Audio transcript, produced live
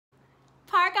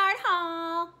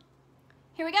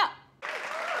Here we go.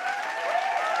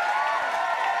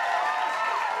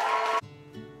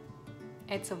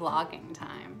 It's vlogging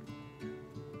time.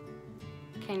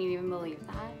 Can you even believe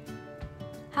that?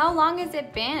 How long has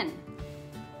it been?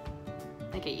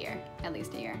 Like a year, at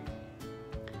least a year.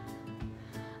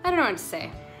 I don't know what to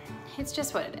say. It's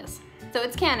just what it is. So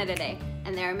it's Canada Day,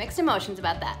 and there are mixed emotions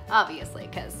about that, obviously,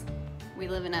 because we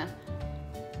live in a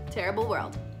terrible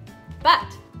world. But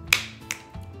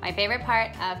my favorite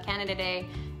part of Canada Day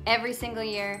every single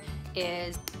year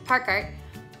is park art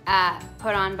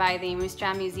put on by the Moose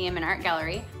Jaw Museum and Art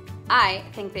Gallery. I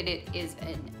think that it is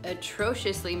an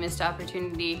atrociously missed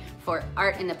opportunity for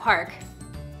art in the park.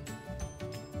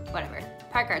 Whatever,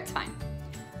 park art's fine.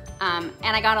 And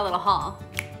I got a little haul.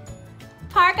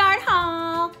 Park art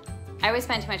haul! I always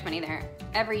spend too much money there.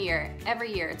 Every year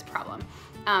it's a problem.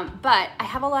 But I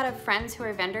have a lot of friends who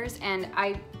are vendors, and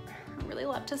I really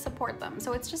love to support them.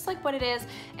 So it's just like what it is.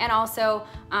 And also,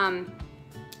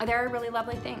 there are really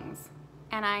lovely things,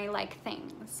 and I like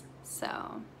things.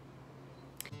 So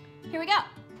here we go.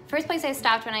 First place I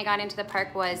stopped when I got into the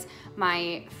park was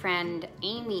my friend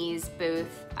Amy's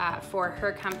booth for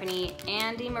her company,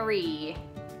 Andi Marie.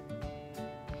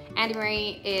 Andi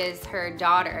Marie is her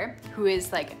daughter, who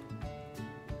is like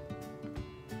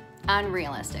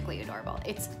unrealistically adorable.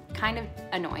 It's kind of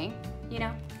annoying, you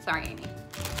know? Sorry, Amy.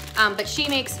 But she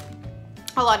makes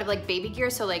a lot of like baby gear,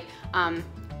 so like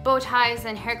bow ties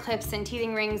and hair clips and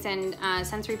teething rings and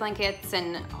sensory blankets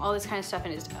and all this kind of stuff,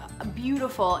 and it's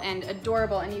beautiful and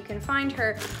adorable, and you can find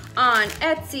her on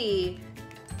Etsy.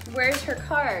 Where's her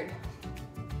card?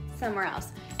 Somewhere else.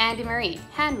 Andi Marie,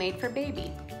 handmade for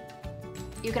baby.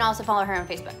 You can also follow her on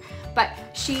Facebook. But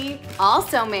she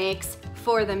also makes,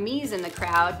 for the me's in the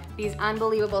crowd, these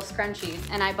unbelievable scrunchies,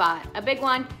 and I bought a big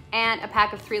one and a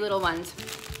pack of 3 little ones.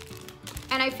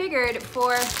 And I figured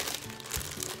for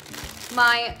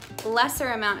my lesser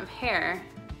amount of hair,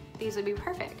 these would be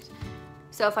perfect.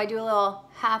 So if I do a little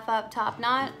half up top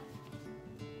knot,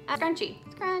 scrunchy,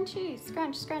 scrunchy,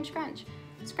 scrunch, scrunch, scrunch,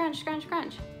 scrunch, scrunch,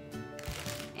 scrunch.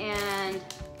 And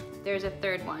there's a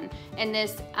third one. And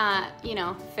this, you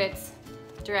know, fits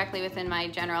directly within my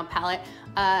general palette.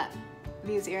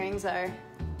 These earrings are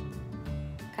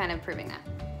kind of proving that.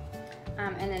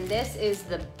 And then this is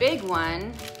the big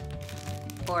one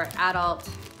for adult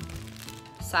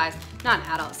size. Not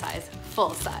adult size,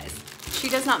 full size. She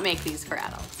does not make these for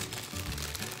adults,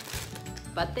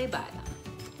 but they buy them.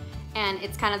 And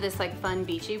it's kind of this like fun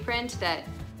beachy print that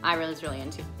I was really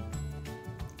into.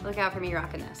 Look out for me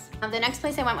rocking this. The next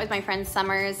place I went was my friend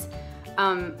Sommer's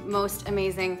most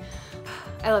amazing,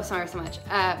 I love Sommer so much,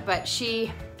 but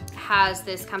she has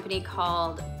this company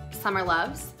called Sommer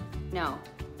Love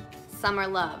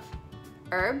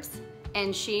Herbs,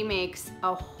 and she makes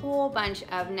a whole bunch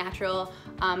of natural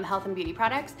health and beauty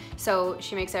products. So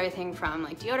she makes everything from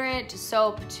like deodorant to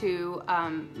soap to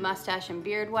mustache and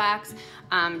beard wax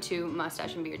to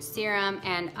mustache and beard serum.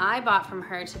 And I bought from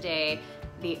her today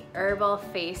the herbal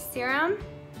face serum,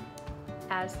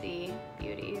 as the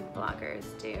beauty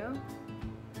bloggers do.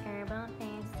 Herbal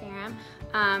face serum.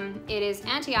 It is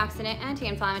antioxidant,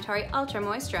 anti-inflammatory, ultra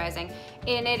moisturizing,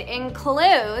 and it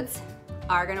includes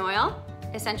argan oil,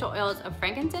 essential oils of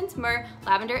frankincense, myrrh,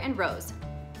 lavender, and rose.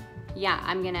 Yeah,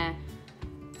 I'm gonna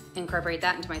incorporate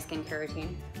that into my skincare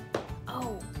routine.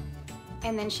 Oh,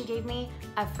 and then she gave me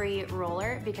a free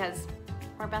roller because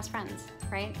we're best friends,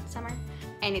 right, Sommer?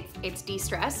 And it's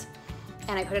de-stress,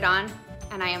 and I put it on,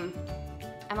 and I'm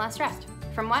less stressed.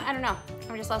 From what? I don't know.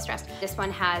 I'm just less stressed. This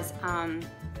one has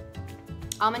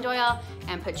almond oil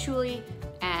and patchouli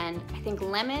and I think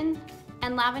lemon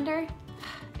and lavender.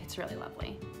 It's really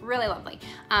lovely, really lovely.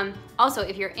 Also,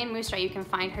 if you're in Moose Jaw, you can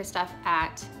find her stuff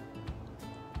at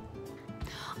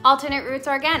Alternate Roots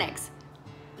Organics.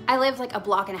 I live like a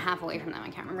block and a half away from them. I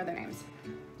can't remember their names.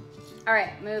 All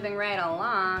right, moving right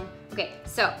along. Okay,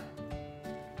 so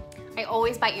I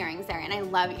always buy earrings there, and I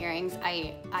love earrings.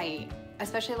 I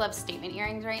especially love statement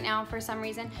earrings right now for some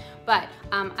reason, but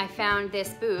I found this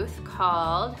booth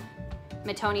called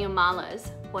Metanoia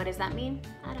Malas. What does that mean?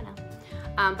 I don't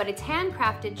know. But it's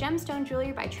handcrafted gemstone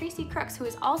jewelry by Tracy Crooks, who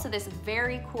is also this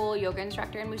very cool yoga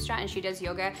instructor in Moose Jaw, and she does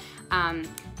yoga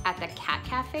at the Cat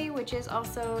Cafe, which is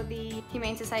also the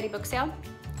Humane Society book sale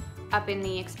up in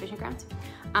the exhibition grounds.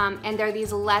 And they're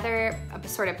these leather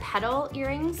sort of petal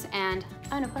earrings, and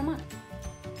I'm gonna put them on.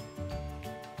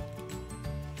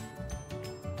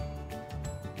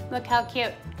 Look how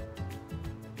cute.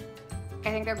 I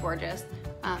think they're gorgeous.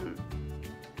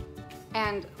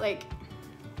 And like,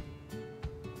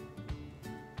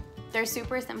 they're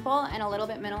super simple and a little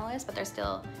bit minimalist, but they're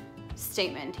still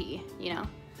statement-y, you know?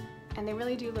 And they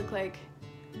really do look like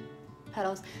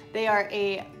petals. They are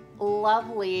a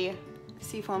lovely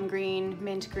seafoam green,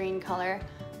 mint green color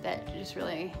that just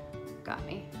really got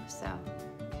me, so.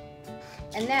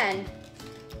 And then,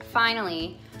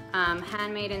 finally,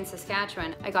 handmade in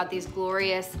Saskatchewan, I got these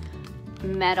glorious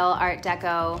metal Art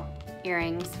Deco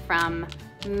earrings from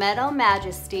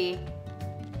Majesty,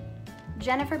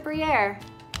 Jennifer Briere,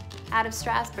 out of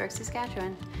Strasbourg,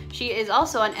 Saskatchewan. She is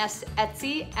also on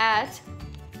Etsy at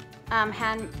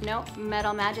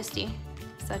Metal Majesty,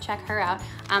 so check her out.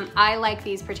 I like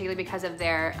these particularly because of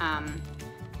their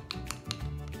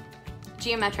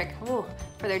geometric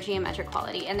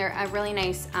quality, and they're a really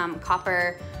nice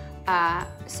copper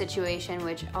situation,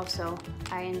 which also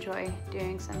I enjoy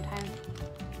doing sometimes.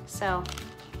 So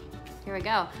here we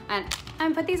go, and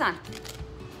I'm gonna put these on.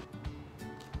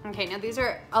 Okay, now these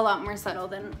are a lot more subtle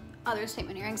than other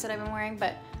statement earrings that I've been wearing,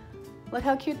 but look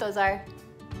how cute those are.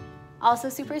 Also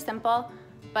super simple,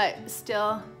 but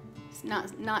still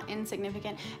not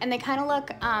insignificant, and they kind of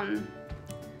look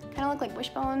like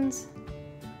wishbones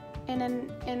in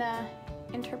a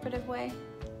interpretive way.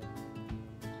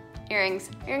 Earrings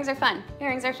are fun.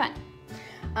 Earrings are fun.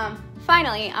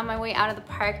 Finally, on my way out of the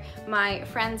park, my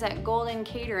friends at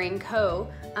Catering Co.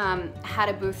 had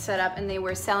a booth set up, and they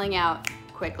were selling out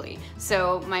quickly.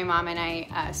 So my mom and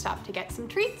I stopped to get some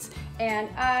treats, and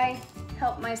I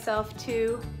helped myself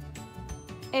to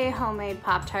a homemade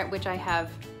Pop-Tart, which I've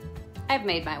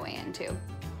made my way into.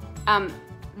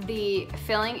 The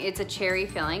filling, it's a cherry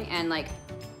filling, and like,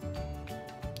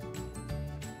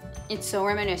 it's so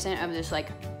reminiscent of this like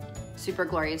super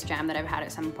glorious jam that I've had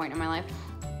at some point in my life.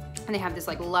 And they have this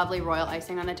like lovely royal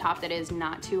icing on the top that is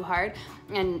not too hard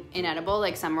and inedible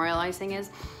like some royal icing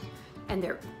is. And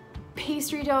their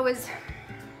pastry dough is,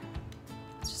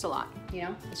 it's just a lot, you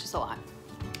know? It's just a lot.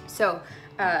 So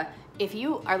if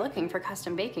you are looking for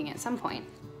custom baking at some point,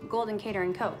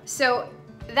 Catering Co. So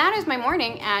that is my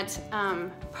morning at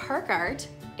Park Art.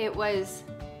 It was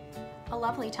a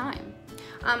lovely time.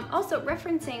 Also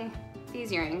referencing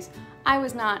these earrings, I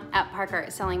was not at Park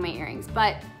Art selling my earrings,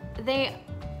 but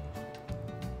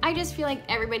I just feel like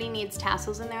everybody needs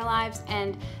tassels in their lives,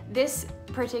 and this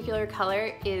particular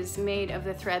color is made of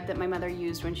the thread that my mother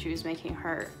used when she was making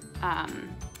her,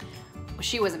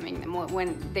 she wasn't making them,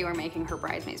 when they were making her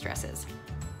bridesmaids dresses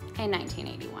in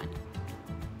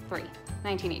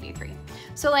 1983.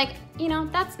 So like, you know,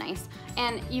 that's nice.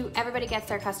 And everybody gets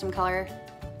their custom color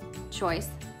choice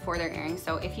for their earrings.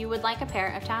 So if you would like a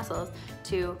pair of tassels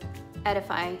to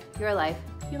edify your life,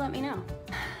 you let me know.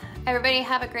 Everybody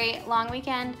have a great long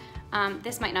weekend.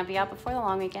 This might not be out before the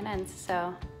long weekend ends,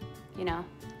 so, you know,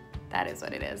 that is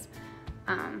what it is.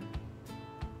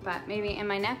 But maybe in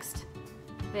my next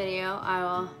video, I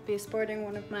will be sporting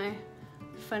one of my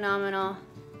phenomenal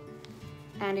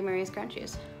Andi Marie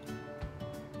scrunchies.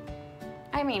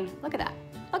 I mean, look at that.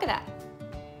 Look at that.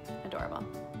 Adorable.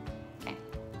 Okay,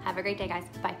 have a great day, guys.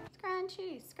 Bye.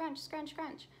 Scrunchie, scrunch, scrunch,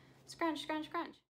 scrunch. Scrunch, scrunch, scrunch.